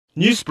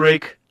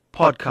Newsbreak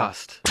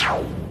Podcast.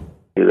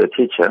 The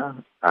teacher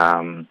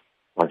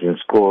was in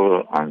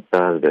school on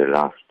Thursday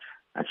last,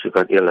 and she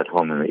got ill at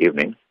home in the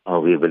evening.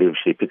 We believe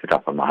she picked it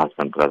up from her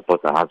husband because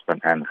both her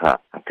husband and her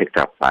picked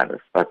up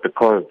virus. But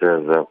because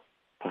there's a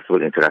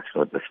possible interaction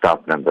with the staff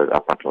members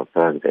up until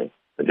Thursday,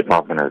 the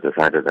department has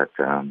decided that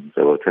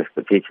they will test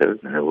the teachers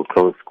and they will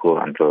close school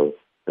until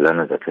the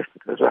learners are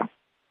tested as well.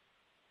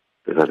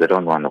 Because they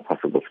don't want a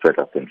possible spread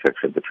of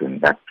infection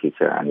between that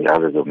teacher and the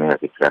others who may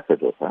have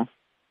interacted with her,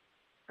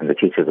 and the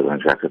teachers who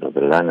interacted with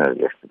the learners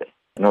yesterday.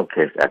 No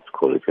case at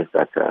school. It's just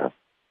that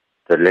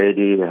the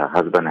lady, her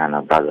husband, and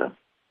her brother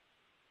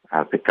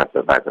have picked up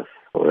the virus.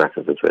 So that's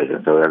the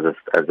situation. So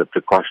as a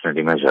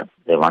precautionary measure,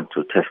 they want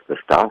to test the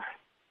staff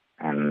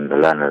and the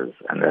learners,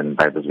 and then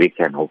by this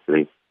weekend,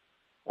 hopefully,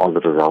 all the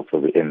results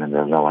will be in and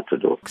they'll know what to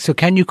do. So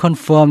can you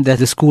confirm that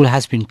the school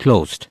has been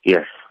closed?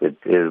 Yes, it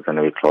is going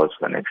to be closed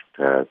for the next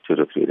 2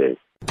 to 3 days.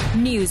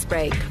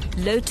 Newsbreak,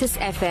 Lotus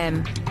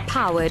FM,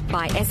 powered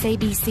by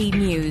SABC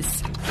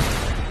News.